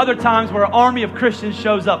 And there's other times where an army of Christians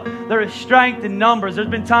shows up. There is strength in numbers. There's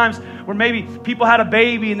been times where maybe people had a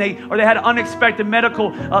baby and they had an unexpected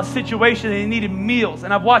medical situation and they needed meals.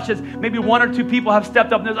 And I've watched as maybe 1 or 2 people have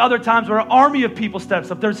stepped up. And there's other times where an army of people steps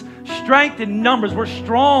up. There's strength in numbers. We're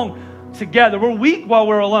strong together. We're weak while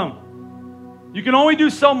we're alone. You can only do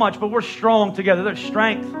so much, but we're strong together. There's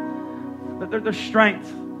strength. There's strength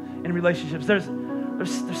in relationships. There's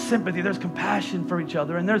sympathy. There's compassion for each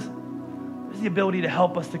other. And there's the ability to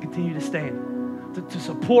help us to continue to stand, to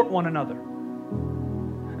support one another.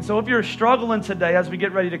 And so if you're struggling today as we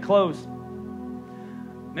get ready to close,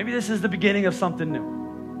 maybe this is the beginning of something new.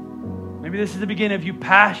 Maybe this is the beginning of you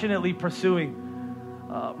passionately pursuing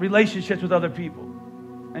relationships with other people.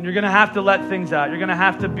 And you're going to have to let things out. You're going to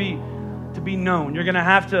have to be known. You're going to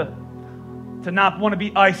have to not want to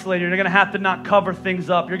be isolated. You're going to have to not cover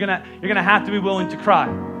things up. You're going to have to be willing to cry.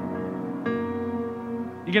 You're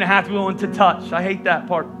going to have to be willing to touch. I hate that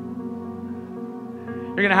part.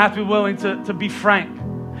 You're going to have to be willing to be frank.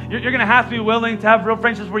 You're going to have to be willing to have real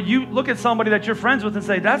friendships where you look at somebody that you're friends with and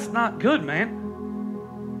say, that's not good, man.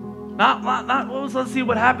 Let's see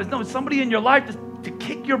what happens. No, it's somebody in your life to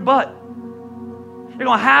kick your butt. You're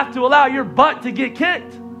going to have to allow your butt to get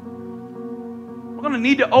kicked. We're going to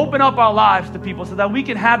need to open up our lives to people so that we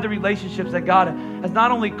can have the relationships that God has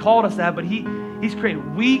not only called us to have, but He's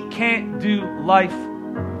created. We can't do life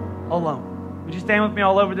alone. Would you stand with me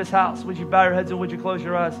all over this house? Would you bow your heads and would you close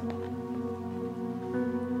your eyes?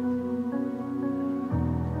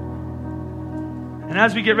 And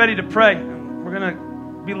as we get ready to pray, we're going to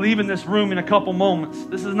be leaving this room in a couple moments.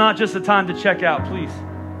 This is not just a time to check out, please.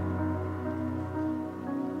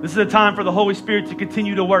 This is a time for the Holy Spirit to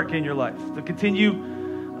continue to work in your life, to continue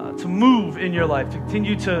to move in your life, to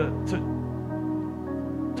continue to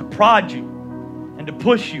prod you and to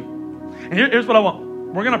push you. And here's what I want.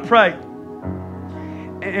 We're going to pray.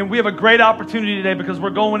 And we have a great opportunity today because we're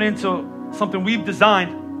going into something we've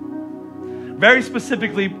designed very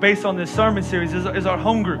specifically based on this sermon series is our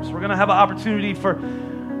home groups. We're going to have an opportunity for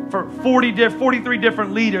 43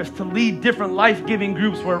 different leaders to lead different life-giving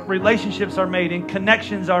groups where relationships are made and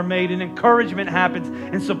connections are made and encouragement happens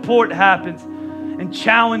and support happens and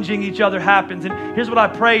challenging each other happens. And here's what I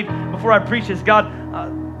prayed before I preached this. God,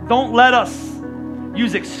 don't let us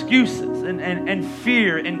use excuses and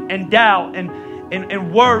fear and doubt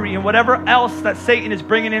and worry and whatever else that Satan is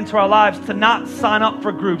bringing into our lives to not sign up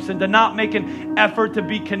for groups and to not make an effort to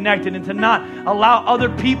be connected and to not allow other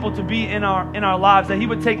people to be in our lives, that He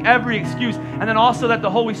would take every excuse, and then also that the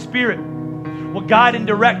Holy Spirit will guide and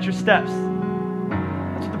direct your steps.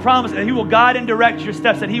 That's what the promise is, that He will guide and direct your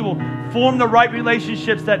steps, that He will form the right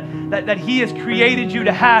relationships that He has created you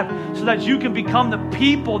to have so that you can become the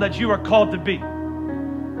people that you are called to be.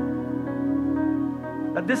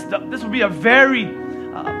 That this will be a very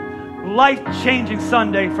life-changing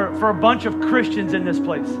Sunday for a bunch of Christians in this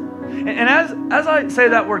place. And as I say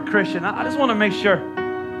that word Christian, I just want to make sure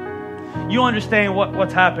you understand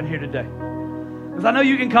what's happened here today. Because I know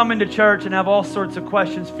you can come into church and have all sorts of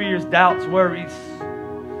questions, fears, doubts, worries.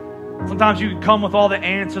 Sometimes you can come with all the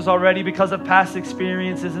answers already because of past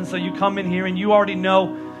experiences. And so you come in here and you already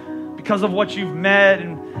know because of what you've met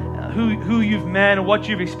and who you've met and what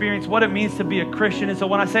you've experienced, what it means to be a Christian. And so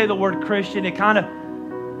when I say the word Christian, it kind of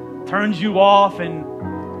turns you off and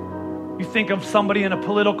you think of somebody in a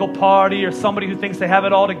political party or somebody who thinks they have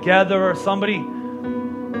it all together or somebody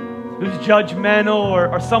who's judgmental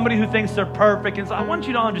or somebody who thinks they're perfect. And so I want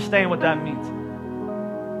you to understand what that means.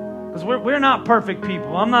 Because we're not perfect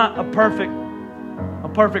people. I'm not a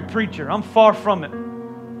perfect preacher. I'm far from it.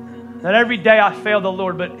 That every day I fail the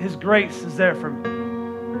Lord, but His grace is there for me.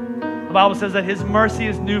 The Bible says that His mercy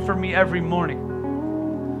is new for me every morning.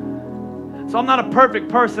 So I'm not a perfect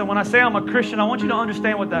person. When I say I'm a Christian, I want you to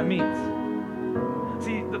understand what that means.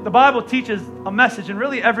 See, the Bible teaches a message, and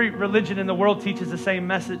really every religion in the world teaches the same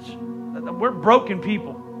message. That we're broken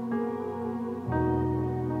people.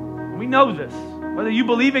 We know this, whether you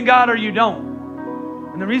believe in God or you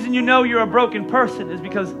don't. And the reason you know you're a broken person is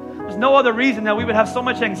because there's no other reason that we would have so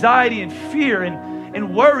much anxiety and fear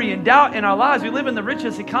and worry and doubt in our lives. We live in the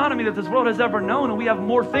richest economy that this world has ever known, and we have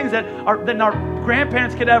more things than our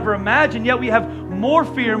grandparents could ever imagine, yet we have more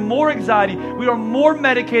fear, more anxiety. We are more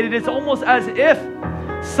medicated. It's almost as if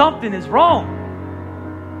something is wrong.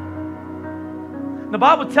 The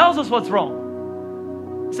Bible tells us what's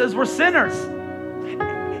wrong. It says we're sinners.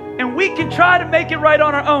 And we can try to make it right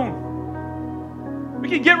on our own. We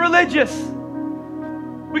can get religious.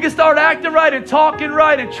 We can start acting right and talking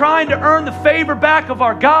right and trying to earn the favor back of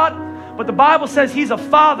our God. But the Bible says He's a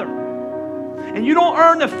Father. And you don't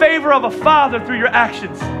earn the favor of a father through your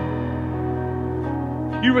actions.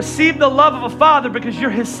 You receive the love of a father because you're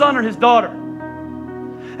His son or His daughter.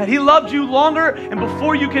 And He loved you longer and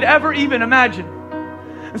before you could ever even imagine.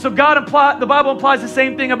 And so the Bible implies the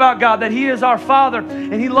same thing about God, that He is our Father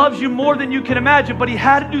and He loves you more than you can imagine, but He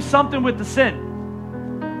had to do something with the sin.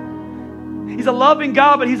 He's a loving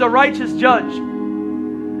God, but He's a righteous judge.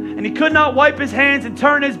 And He could not wipe His hands and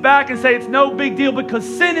turn His back and say it's no big deal because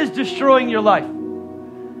sin is destroying your life.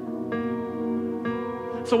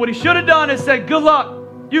 So what He should have done is said, good luck,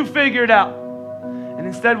 you figure it out. And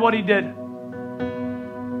instead what He did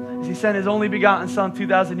is He sent His only begotten Son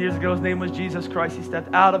 2,000 years ago. His name was Jesus Christ. He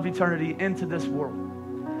stepped out of eternity into this world.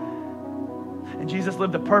 And Jesus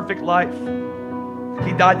lived a perfect life.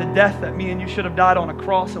 He died the death that me and you should have died on a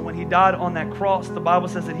cross. And when He died on that cross, the Bible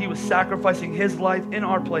says that He was sacrificing His life in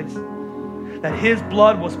our place. That His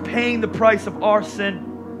blood was paying the price of our sin.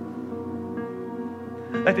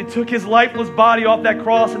 That they took His lifeless body off that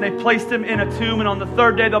cross and they placed Him in a tomb. And on the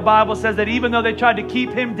third day, the Bible says that even though they tried to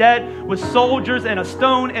keep Him dead with soldiers and a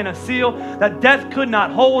stone and a seal, that death could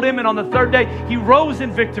not hold Him. And on the third day, He rose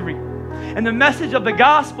in victory. And the message of the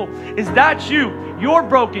gospel is that you're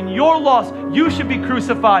broken, you're lost, you should be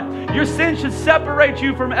crucified. Your sin should separate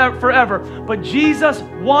you from forever. But Jesus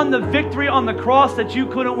won the victory on the cross that you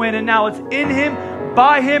couldn't win. And now it's in Him,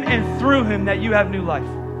 by Him, and through Him that you have new life.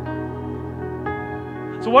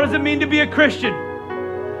 So what does it mean to be a Christian?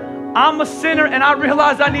 I'm a sinner and I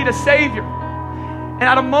realize I need a Savior. And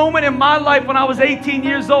at a moment in my life when I was 18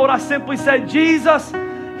 years old, I simply said, Jesus,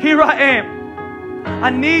 here I am.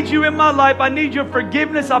 I need you in my life. I need your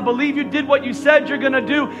forgiveness. I believe you did what you said you're going to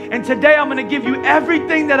do. And today I'm going to give you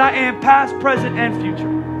everything that I am, past, present, and future.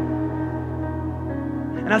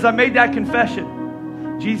 And as I made that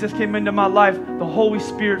confession, Jesus came into my life. The Holy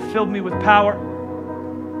Spirit filled me with power.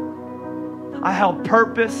 I held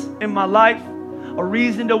purpose in my life, a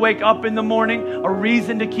reason to wake up in the morning, a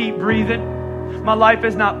reason to keep breathing. My life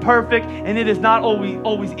is not perfect and it is not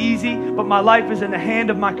always easy, but my life is in the hand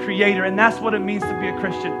of my Creator, and that's what it means to be a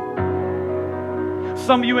Christian.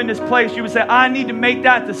 Some of you in this place, you would say, I need to make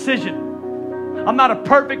that decision. I'm not a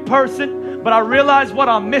perfect person, but I realize what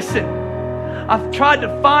I'm missing. I've tried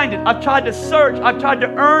to find it. I've tried to search. I've tried to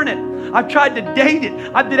earn it. I've tried to date it.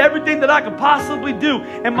 I did everything that I could possibly do,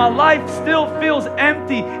 and my life still feels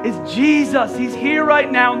empty. It's Jesus. He's here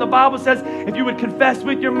right now, and the Bible says if you would confess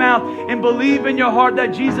with your mouth and believe in your heart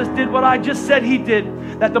that Jesus did what I just said He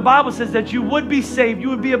did, that the Bible says that you would be saved. You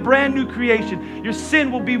would be a brand new creation. Your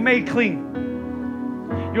sin will be made clean.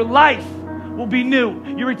 Your life will be new.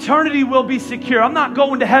 Your eternity will be secure. I'm not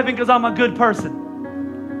going to heaven because I'm a good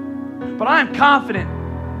person, but I am confident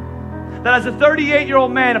that as a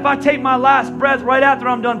 38-year-old man, if I take my last breath right after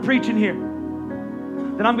I'm done preaching here,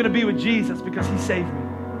 then I'm going to be with Jesus because He saved me.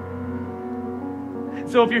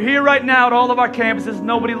 So if you're here right now at all of our campuses,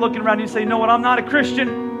 nobody looking around, you say, you know what, I'm not a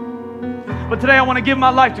Christian, but today I want to give my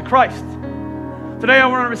life to Christ. Today I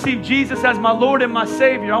want to receive Jesus as my Lord and my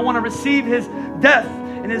Savior. I want to receive His death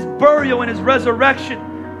and His burial and His resurrection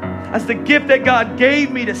as the gift that God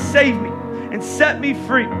gave me to save me and set me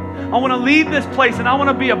free. I want to leave this place and I want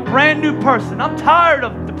to be a brand new person. I'm tired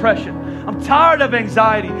of depression. I'm tired of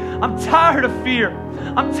anxiety. I'm tired of fear.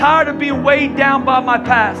 I'm tired of being weighed down by my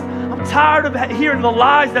past. I'm tired of hearing the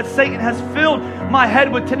lies that Satan has filled my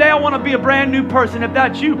head with. Today I want to be a brand new person. If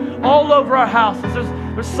that's you, all over our houses,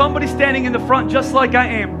 there's somebody standing in the front just like I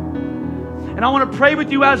am. And I want to pray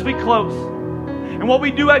with you as we close. And what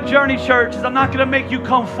we do at Journey Church is I'm not going to make you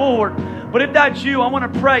come forward. But if that's you, I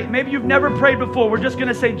want to pray. Maybe you've never prayed before. We're just going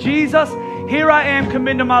to say, Jesus, here I am, come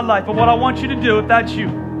into my life. But what I want you to do, if that's you,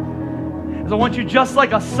 is I want you just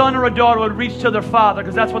like a son or a daughter would reach to their father,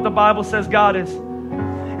 because that's what the Bible says God is.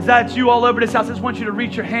 Is that you all over this house? I just want you to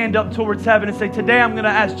reach your hand up towards heaven and say, today I'm going to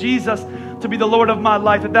ask Jesus to be the Lord of my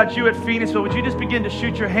life. If that's you at Phoenixville, would you just begin to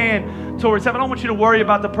shoot your hand towards heaven? I don't want you to worry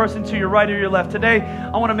about the person to your right or your left. Today,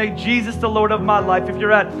 I want to make Jesus the Lord of my life. If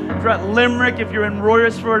you're at Limerick, if you're in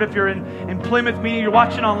Royersford, if you're in Plymouth, meaning you're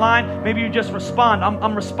watching online, maybe you just respond.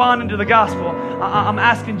 I'm responding to the gospel. I'm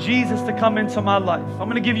asking Jesus to come into my life. I'm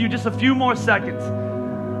going to give you just a few more seconds.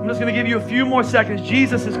 I'm just going to give you a few more seconds.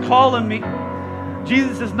 Jesus is calling me.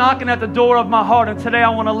 Jesus is knocking at the door of my heart, and today I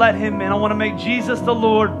want to let Him in. I want to make Jesus the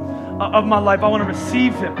Lord of my life. I want to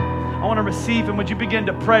receive Him. I want to receive Him. Would you begin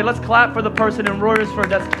to pray? Let's clap for the person in Royersford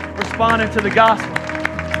that's responding to the gospel.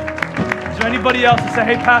 Is there anybody else that say,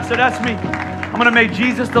 hey, Pastor, that's me. I'm going to make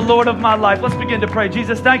Jesus the Lord of my life. Let's begin to pray.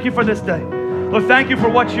 Jesus, thank you for this day. Lord, thank you for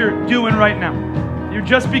what you're doing right now. You're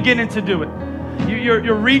just beginning to do it.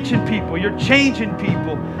 You're reaching people. You're changing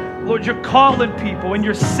people. Lord, you're calling people and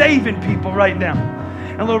you're saving people right now.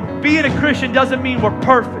 And Lord, being a Christian doesn't mean we're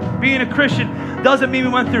perfect. Being a Christian doesn't mean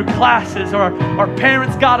we went through classes or our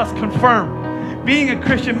parents got us confirmed. Being a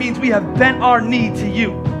Christian means we have bent our knee to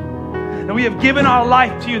you. And we have given our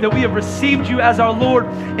life to you, that we have received you as our Lord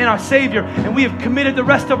and our Savior. And we have committed the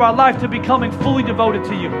rest of our life to becoming fully devoted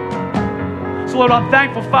to you. So Lord, I'm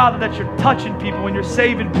thankful, Father, that you're touching people and you're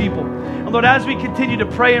saving people. And Lord, as we continue to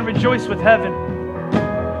pray and rejoice with heaven,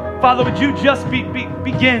 Father, would you just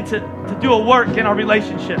begin to do a work in our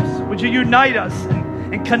relationships? Would you unite us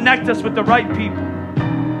and connect us with the right people?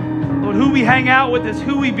 Lord, who we hang out with is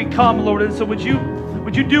who we become, Lord. And so would you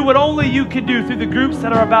do what only you can do through the groups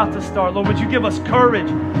that are about to start? Lord, would you give us courage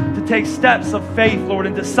to take steps of faith, Lord,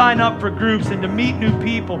 and to sign up for groups and to meet new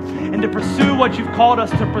people and to pursue what you've called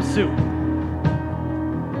us to pursue.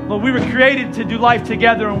 Lord, we were created to do life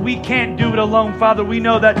together, and we can't do it alone, Father. We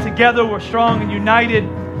know that together we're strong and united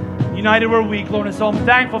we're weak, Lord. And so I'm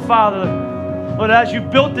thankful, Father, Lord, as you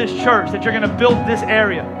built this church, that you're going to build this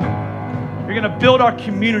area. You're going to build our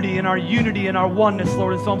community and our unity and our oneness,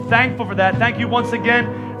 Lord. And so I'm thankful for that. Thank you once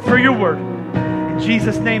again for your word. In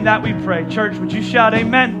Jesus' name that we pray. Church, would you shout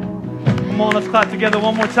amen? Come on, let's clap together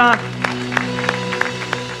one more time.